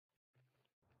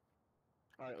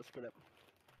Alright, let's split up.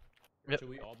 Yep. Should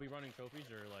we all be running trophies,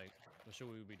 or like, what should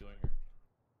we be doing here?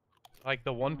 Like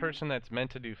the one person that's meant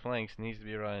to do flanks needs to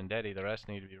be running Daddy. The rest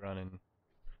need to be running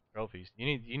trophies. You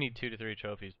need 2 to 3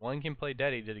 trophies. One can play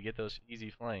Daddy to get those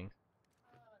easy flanks.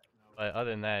 But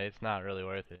other than that, it's not really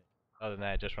worth it. Other than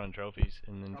that, just run trophies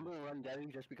and then I'm gonna run Daddy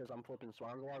just because I'm flipping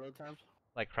swans a lot of the times.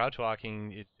 like crouch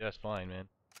walking, it's just fine, man.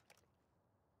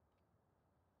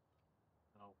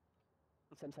 No.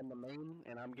 Since I'm the main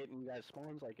and I'm getting you guys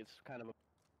spawns, like it's kind of a.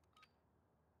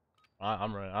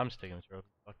 I'm sticking with trophies.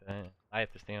 Fuck that. I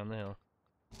have to stand on the hill.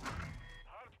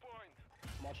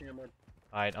 I'm watching your mid.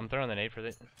 Alright, I'm throwing the nade for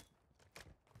this.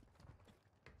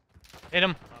 Hit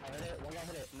him! I hit it, one guy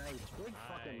hit it. Nice. Big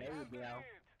fucking nade, meow.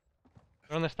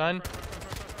 Throwing the stun.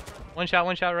 One shot,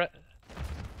 Pulse rate 1.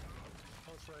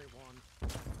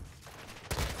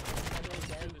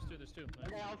 There's two.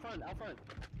 Okay, out front.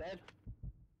 Dead.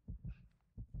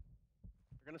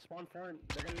 They're gonna spawn front.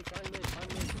 They're gonna be front mid.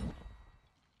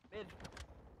 Mid.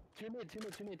 Two mid.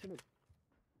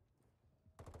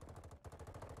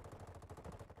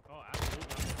 Oh,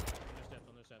 absolutely.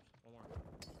 On their steps. One more.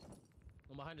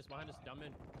 One behind us, down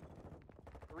mid.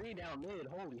 3 down mid,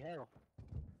 holy hell.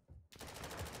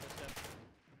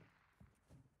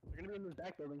 They're gonna be in this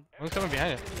back building. One's coming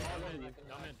behind us.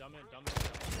 Down mid.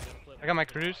 I got my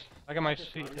cruise. I got my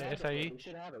SIE. We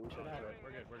should have it. We're good.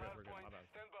 My bad.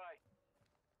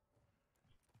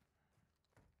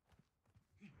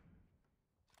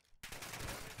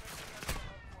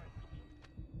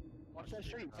 Watch that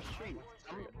street.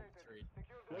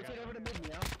 Rotate over to mid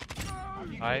now.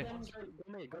 Alright. Go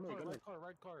mid.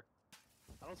 Right car.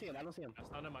 I don't see him. I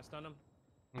stun him.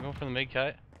 I'm going for the mid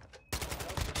cut.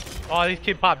 Oh, these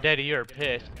kids pop Daddy. You're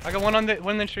pissed. I got one on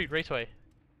the street raceway.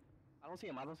 I don't see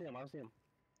him.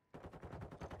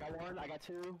 Got one. I got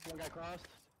 2. One guy crossed.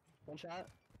 One shot.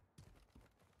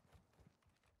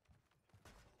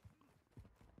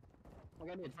 One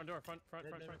guy mid. Front door. Front. Right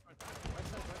side.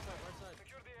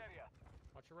 Secure the area.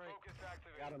 Watch your right.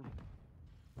 Got him.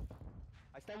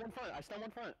 I stand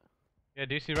one front. Yeah,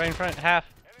 do you see right in front? Half.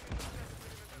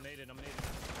 I'm naded. I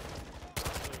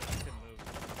couldn't move.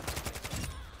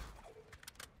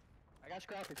 I got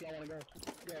scrap if y'all wanna go.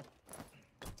 Go.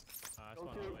 I spawned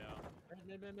all the way out.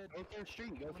 Mid. Go through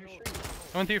street.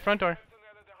 Going through your front door.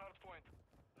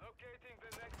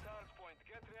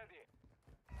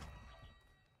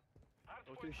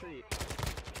 Go through street.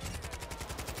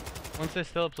 One's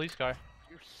still a police car.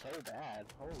 You're so bad.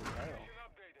 Holy hell.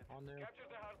 On there.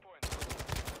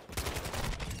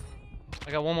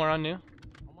 I got one more on new.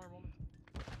 One more.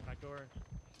 Back door.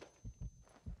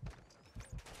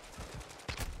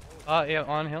 Yeah,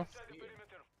 on hill.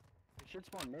 It should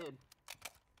spawn mid.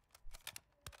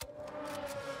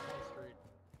 Street.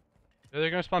 They're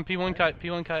gonna spawn P1 cut. No,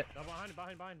 behind.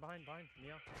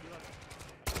 Neo.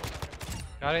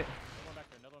 Got it.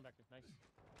 Another one back there.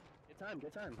 Nice.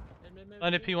 Good time. Mid.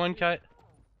 Landed P1 cut.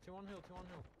 2 on hill.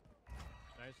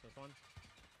 Nice. That's one.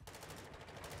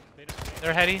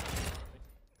 They're heady.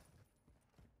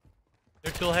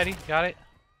 They're tool heady. Got it.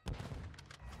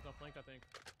 No flank, I think.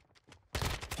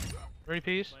 3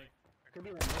 piece. Flank. There could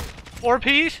be one mid. 4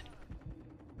 piece.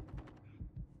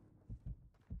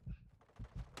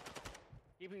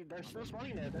 They're still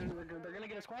spawning there. They're gonna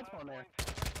get a squad spawn there.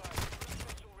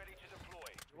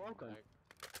 You're welcome.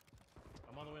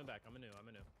 I'm on the way back. I'm a new.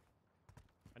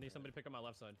 I need somebody to pick up my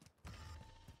left side.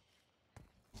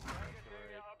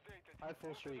 I have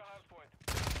full streaks.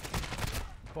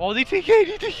 Oh, they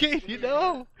TK'd, you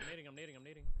know. I'm nading.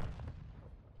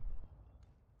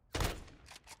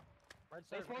 Right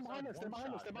They side. spawn behind us. They're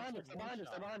behind us.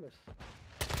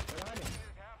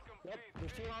 Yep,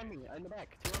 there's 2 on me in the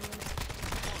back. 2 on me in the back.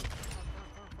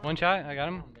 One shot. I got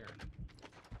him.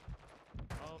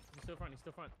 Oh, he's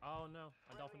still front. Oh no,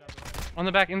 I dolphined out the right. On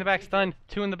the back. In the back. Stunned.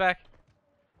 2 in the back.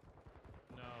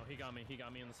 No, he got me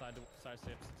in the side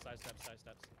steps.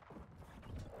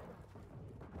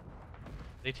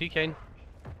 They TK'd.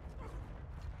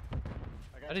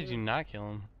 How did you not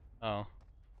kill him? Oh.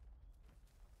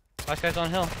 Last guy's on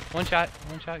hill. One shot.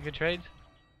 Good trade.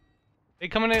 They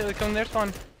coming their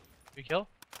spawn. We kill.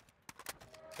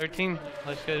 13.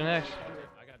 Let's go to next.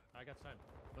 I got time.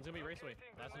 One's gonna be raceway.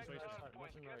 Last one's raceway.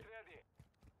 Watching right.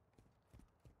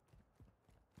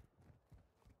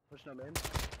 Push no in.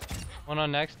 One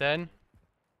on next. Dead.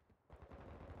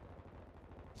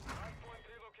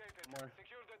 More.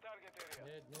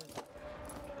 Mid. One more.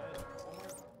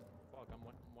 Fuck, I'm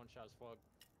one shot as fuck.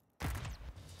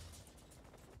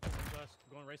 West,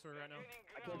 going raceway right now.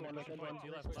 I killed one. To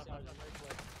your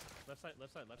left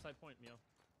side point, Mio.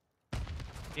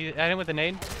 He hit him with a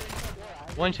nade.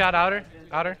 One shot outer.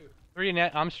 3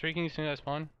 net. I'm streaking as soon as I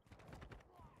spawn.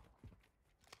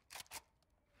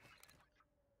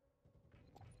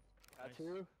 Got Nice.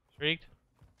 2. Streaked.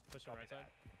 Push on right side.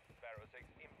 Barrow 6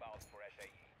 inbound for SAE.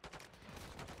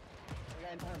 I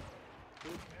got in time.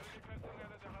 Dude.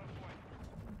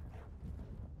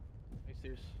 Hey,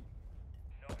 Zeus.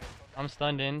 I'm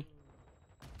stunned in.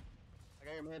 I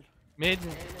got your mid. Mid. I got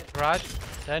your mid. Garage.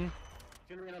 Dead. There's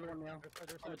gonna be another one now.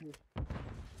 There's Other 2.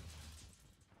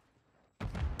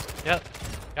 Yep.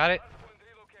 Got it.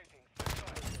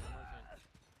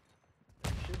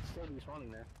 Should still be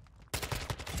spawning there.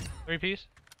 3 piece.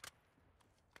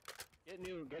 Get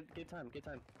new. Get time. Get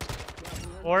time.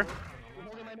 4. Keep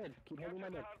holding my mid. Keep holding my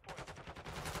mid.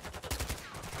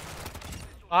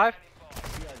 5.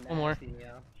 You are One more. nasty, yeah.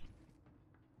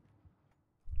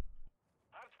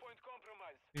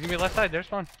 He's gonna be left side. There's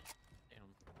spawn. Damn.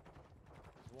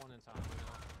 There's one in top now.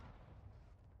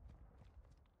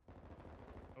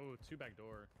 Oh, 2 back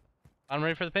door. I'm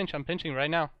ready for the pinch. I'm pinching right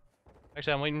now.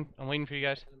 Actually, I'm waiting. I'm waiting for you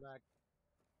guys. In the back.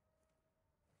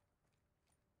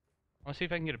 I want to see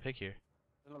if I can get a pick here.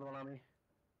 There's another one on me.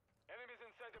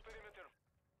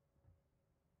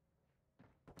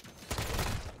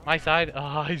 My side. Oh,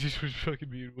 I just was fucking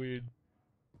being weird.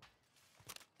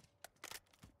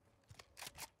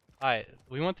 Alright,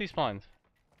 we want these spawns.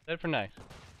 Set for next.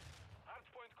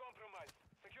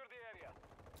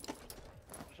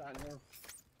 Shot in here.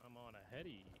 I'm on a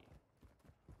heady.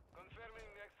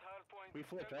 We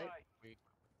flipped, right?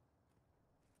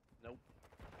 Nope.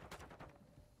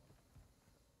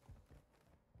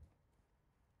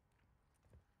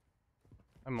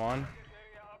 I'm on.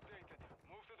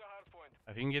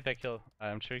 If you can get that kill,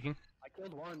 I'm streaking. I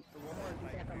killed one. There's one more.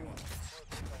 He can't come in.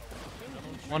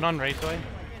 One on Raceway. I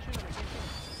can't shoot him. I can't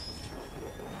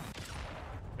shoot him.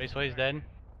 Raceway's dead.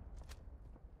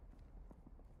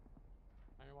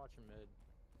 I'm watching mid.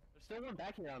 There's still one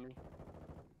back here on me.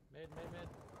 Mid.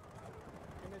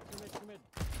 Two mid.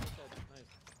 Dead.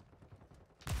 Nice.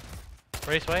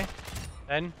 Raceway.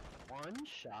 Dead. One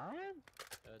shot?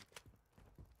 Dead.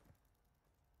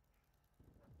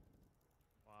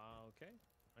 Wow, okay.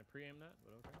 I pre-aimed that,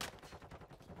 but okay.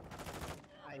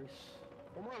 Nice.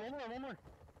 One more.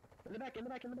 In the back.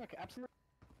 Absolutely.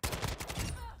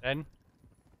 Dead.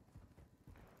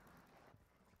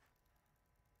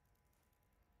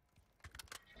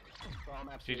 Bro, I'm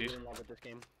absolutely GG's. in love with this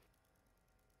game.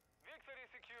 Victory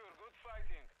secure. Good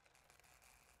fighting.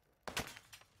 I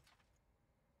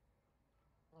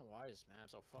don't know why this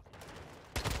map's so fucking.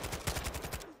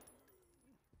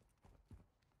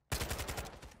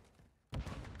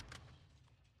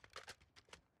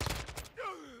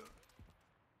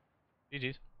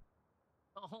 GG's.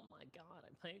 Oh my god, I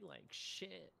played like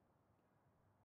shit.